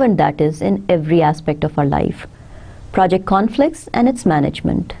relevant that is in every aspect of our life. Project conflicts and its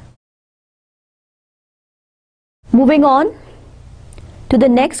management. Moving on to the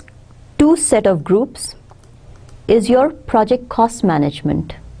next two set of groups is your project cost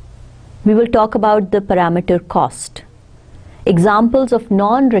management. We will talk about the parameter cost, examples of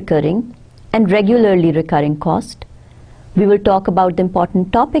non-recurring and regularly recurring cost. We will talk about the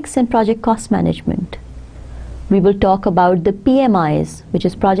important topics in project cost management. We will talk about the PMIs, which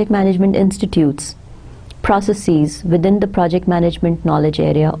is Project Management Institute's processes within the project management knowledge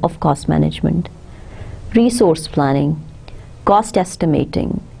area of cost management. Resource planning, cost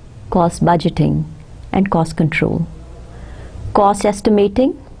estimating, cost budgeting, and cost control. Cost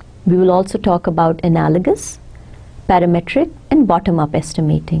estimating, we will also talk about analogous, parametric, and bottom-up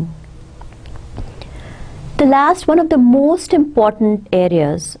estimating. The last, one of the most important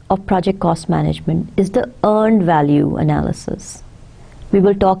areas of project cost management is the earned value analysis. We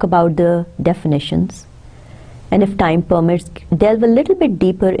will talk about the definitions, and if time permits, delve a little bit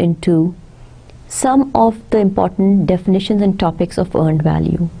deeper into some of the important definitions and topics of earned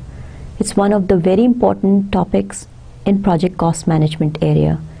value. It's one of the very important topics in project cost management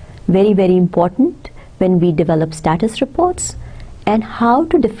area. Very, very important when we develop status reports and how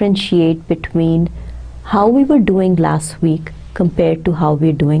to differentiate between how we were doing last week compared to how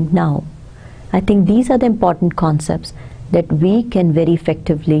we're doing now. I think these are the important concepts that we can very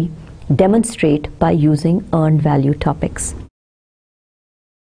effectively demonstrate by using earned value topics.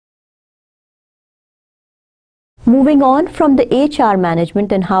 Moving on from the HR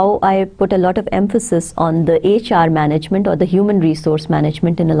management and how I put a lot of emphasis on the HR management or the human resource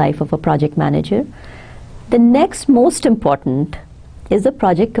management in the life of a project manager, the next most important is the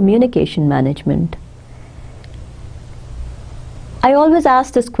project communication management. I always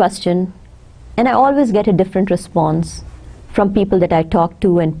ask this question and I always get a different response from people that I talk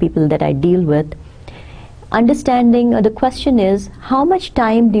to and people that I deal with. Understanding the question is, how much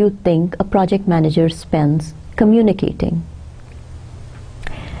time do you think a project manager spends communicating?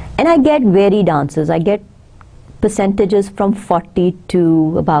 And I get varied answers. I get percentages from 40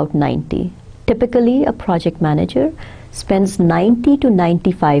 to about 90. Typically, a project manager spends 90 to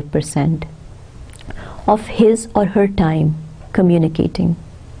 95% of his or her time communicating.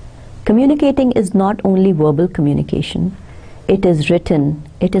 Communicating is not only verbal communication. It is written,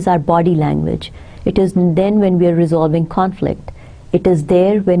 it is our body language. It is then when we are resolving conflict. It is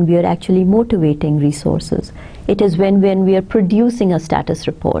there when we are actually motivating resources. It is when we are producing a status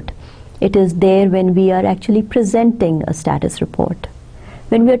report. It is there when we are actually presenting a status report.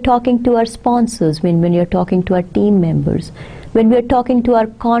 When we are talking to our sponsors, when we are talking to our team members, when we are talking to our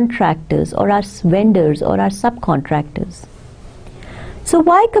contractors or our vendors or our subcontractors. So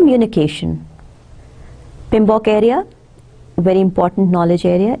why communication? PMBOK area, very important knowledge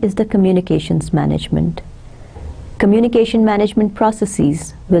area, is the communications management. Communication management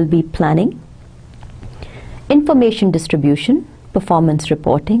processes will be planning, information distribution, performance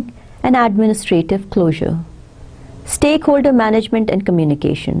reporting, and administrative closure. Stakeholder management and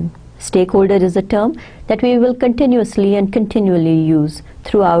communication. Stakeholder is a term that we will continuously and continually use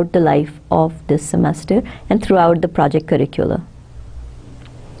throughout the life of this semester and throughout the project curricula.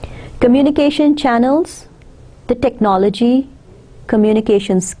 Communication channels, the technology,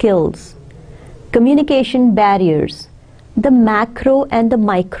 communication skills, communication barriers, the macro and the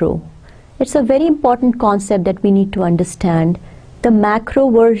micro. It's a very important concept that we need to understand, the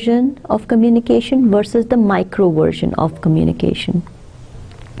macro version of communication versus the micro version of communication.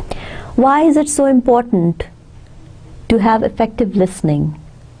 Why is it so important to have effective listening?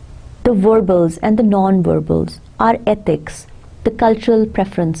 The verbals and the non-verbals, our ethics, the cultural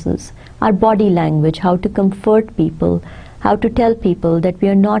preferences, our body language, how to comfort people, how to tell people that we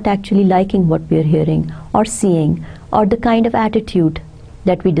are not actually liking what we are hearing or seeing, or the kind of attitude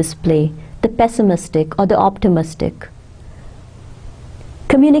that we display, the pessimistic or the optimistic.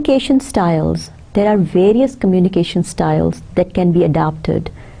 Communication styles. There are various communication styles that can be adapted.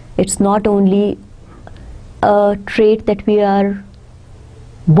 It's not only a trait that we are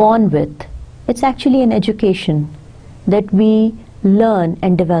born with. It's actually an education that we learn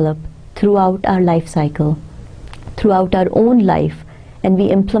and develop throughout our life cycle, throughout our own life, and we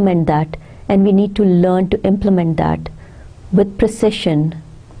implement that, and we need to learn to implement that with precision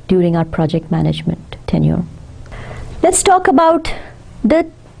during our project management tenure. Let's talk about the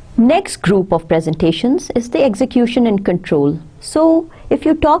next group of presentations is the execution and control. So if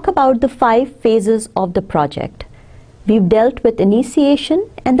you talk about the 5 phases of the project, we've dealt with initiation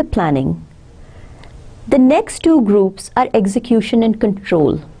and the planning. The next 2 groups are execution and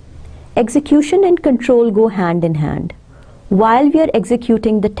control. Execution and control go hand in hand. While we are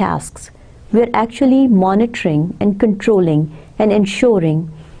executing the tasks, we are actually monitoring and controlling and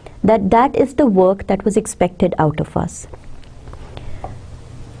ensuring that that is the work that was expected out of us.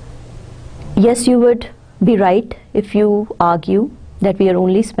 Yes, you would be right if you argue that we are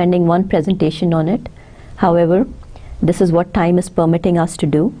only spending 1 presentation on it. However, this is what time is permitting us to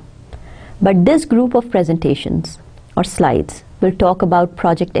do. But this group of presentations or slides will talk about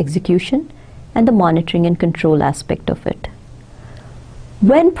project execution and the monitoring and control aspect of it.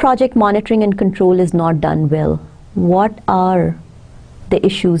 When project monitoring and control is not done well, what are the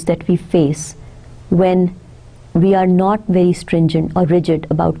issues that we face when we are not very stringent or rigid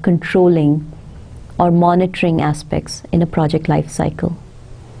about controlling or monitoring aspects in a project life cycle?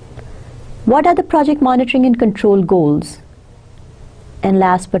 What are the project monitoring and control goals? And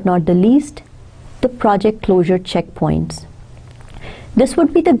last but not the least, the project closure checkpoints. This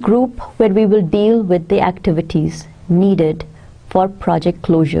would be the group where we will deal with the activities needed for project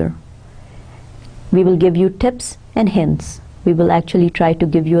closure. We will give you tips and hints. We will actually try to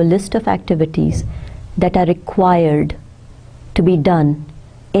give you a list of activities that are required to be done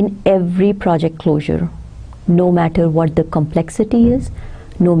in every project closure, no matter what the complexity is,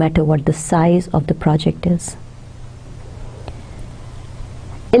 no matter what the size of the project is.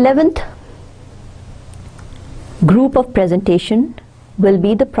 11th group of presentation will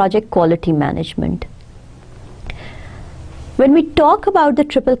be the project quality management. When we talk about the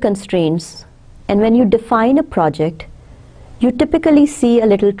triple constraints and when you define a project, you typically see a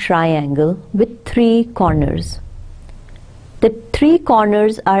little triangle with 3 corners. The 3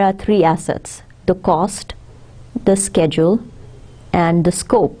 corners are our 3 assets: the cost, the schedule, and the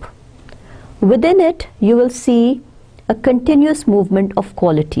scope. Within it, you will see a continuous movement of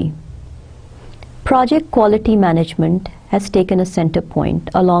quality. Project quality management has taken a center point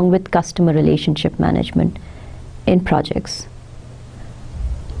along with customer relationship management in projects.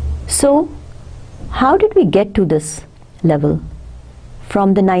 So, how did we get to this level?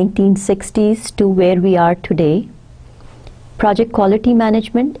 From the 1960s to where we are today, project quality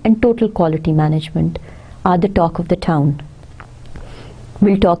management and total quality management are the talk of the town.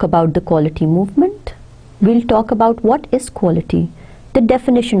 We'll talk about the quality movement. We'll talk about what is quality, the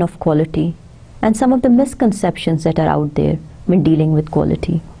definition of quality, and some of the misconceptions that are out there when dealing with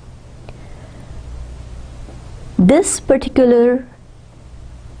quality. This particular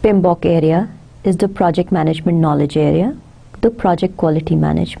PMBOK area is the project management knowledge area, the project quality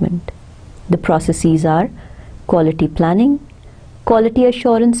management. The processes are quality planning, quality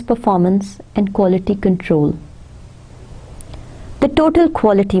assurance performance, and quality control. The total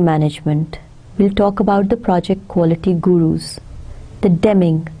quality management, we'll talk about the project quality gurus, the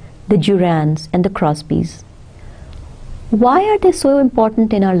Deming, the Durans, and the Crosbys. Why are they so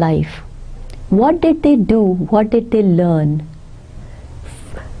important in our life? What did they do? What did they learn?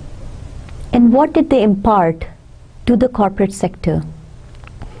 And what did they impart to the corporate sector?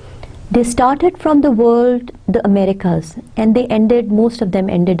 They started from the world, the Americas, and they most of them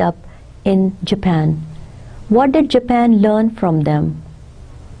ended up in Japan. What did Japan learn from them?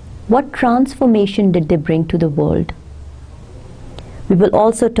 What transformation did they bring to the world? We will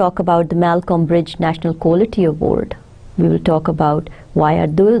also talk about the Malcolm Bridge National Quality Award. We will talk about why are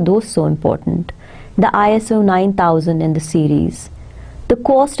those so important. The ISO 9000 in the series. The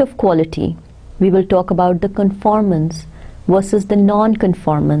cost of quality. We will talk about the conformance versus the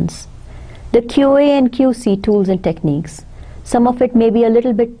non-conformance. The QA and QC tools and techniques. Some of it may be a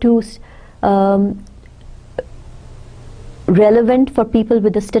little bit too relevant for people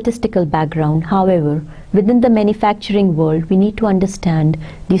with a statistical background. However, within the manufacturing world, we need to understand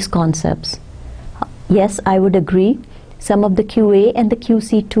these concepts. Yes, I would agree. Some of the QA and the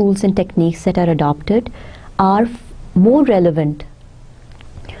QC tools and techniques that are adopted are more relevant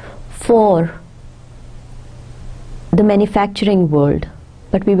for the manufacturing world,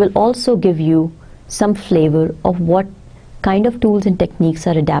 but we will also give you some flavor of what kind of tools and techniques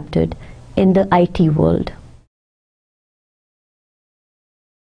are adapted in the IT world.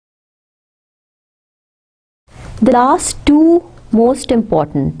 The last 2 most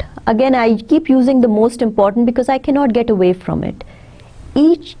important, again I keep using the most important because I cannot get away from it.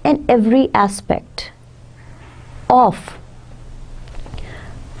 Each and every aspect of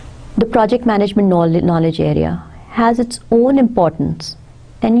the project management knowledge area has its own importance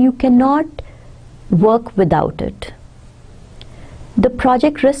and you cannot work without it. The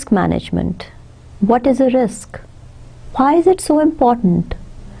project risk management. What is a risk? Why is it so important?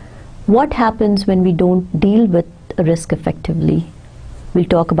 What happens when we don't deal with a risk effectively? We'll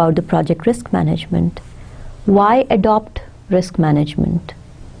talk about the project risk management. Why adopt risk management?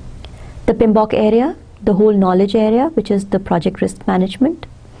 The PMBOK area, the whole knowledge area, which is the project risk management,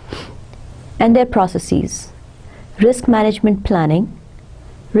 and their processes. Risk management planning,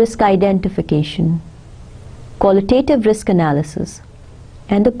 risk identification, qualitative risk analysis,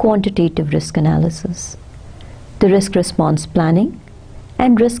 and the quantitative risk analysis. The risk response planning,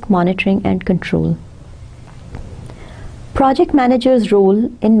 and risk monitoring and control. Project manager's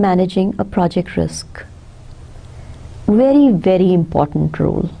role in managing a project risk. Very, very important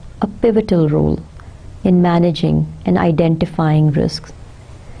role, a pivotal role in managing and identifying risks.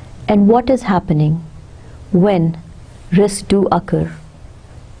 And what is happening when risks do occur?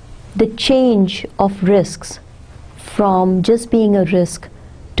 The change of risks from just being a risk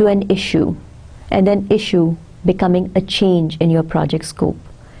to an issue, and then issue becoming a change in your project scope,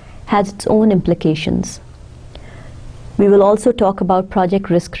 has its own implications. We will also talk about project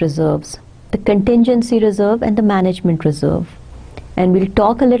risk reserves. the contingency reserve and the management reserve. And we'll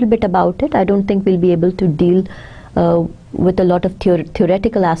talk a little bit about it. I don't think we'll be able to deal with a lot of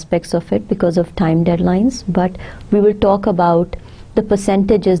theoretical aspects of it because of time deadlines, but we will talk about the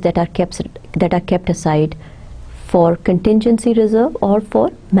percentages that are kept aside for contingency reserve or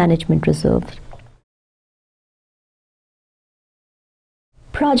for management reserve.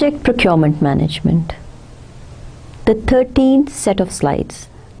 Project procurement management. The 13th set of slides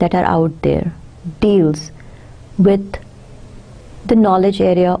that are out there deals with the knowledge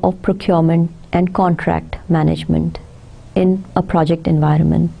area of procurement and contract management in a project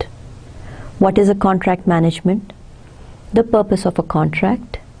environment. What is a contract management? The purpose of a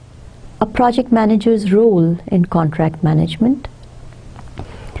contract, a project manager's role in contract management,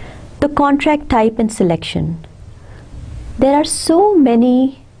 the contract type and selection. There are so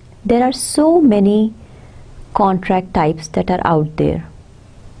many contract types that are out there.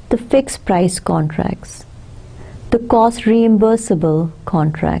 The fixed price contracts, the cost reimbursable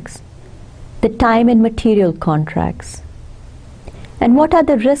contracts, the time and material contracts. And what are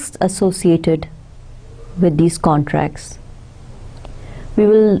the risks associated with these contracts? We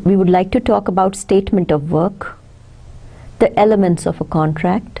would like to talk about statement of work, the elements of a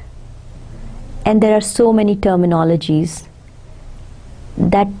contract, and there are so many terminologies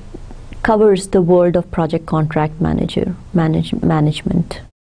that covers the world of project contract management.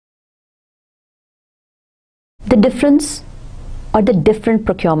 The difference or the different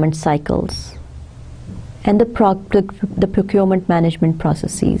procurement cycles and the procurement management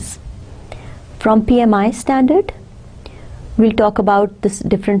processes. From PMI standard, we'll talk about this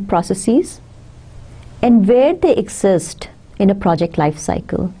different processes and where they exist in a project life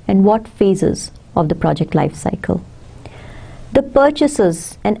cycle and what phases of the project life cycle. The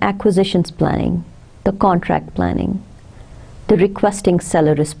purchases and acquisitions planning, the contract planning, the requesting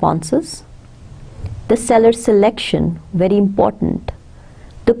seller responses, the seller selection, very important,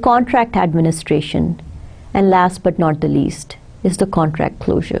 the contract administration, and last but not the least is the contract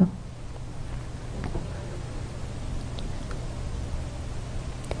closure.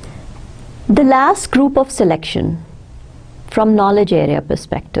 The last group of selection from knowledge area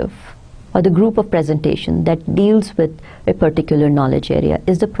perspective, or the group of presentation that deals with a particular knowledge area,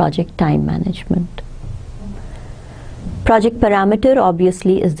 is the project time management. Project parameter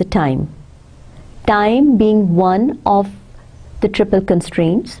obviously is the time. Time being one of the triple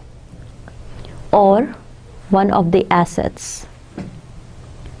constraints or one of the assets.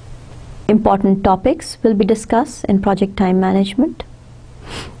 Important topics will be discussed in project time management,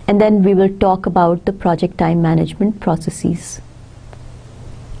 and then we will talk about the project time management processes.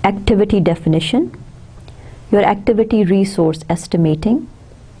 Activity definition, your activity resource estimating,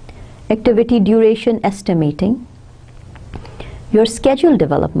 activity duration estimating, your schedule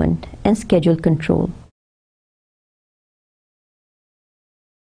development and schedule control.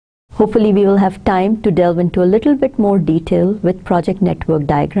 Hopefully we will have time to delve into a little bit more detail with project network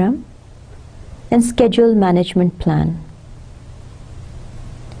diagram and schedule management plan.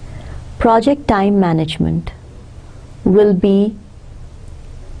 Project time management will be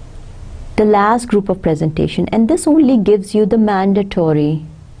the last group of presentation, and this only gives you the mandatory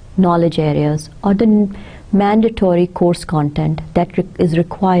knowledge areas or the mandatory course content that is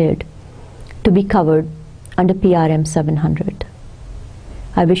required to be covered under PRM700.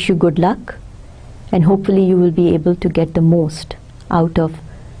 I wish you good luck, and hopefully you will be able to get the most out of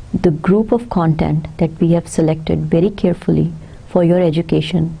the group of content that we have selected very carefully for your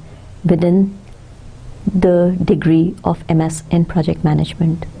education within the degree of MS in Project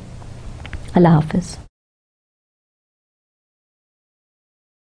Management. Allah Hafiz.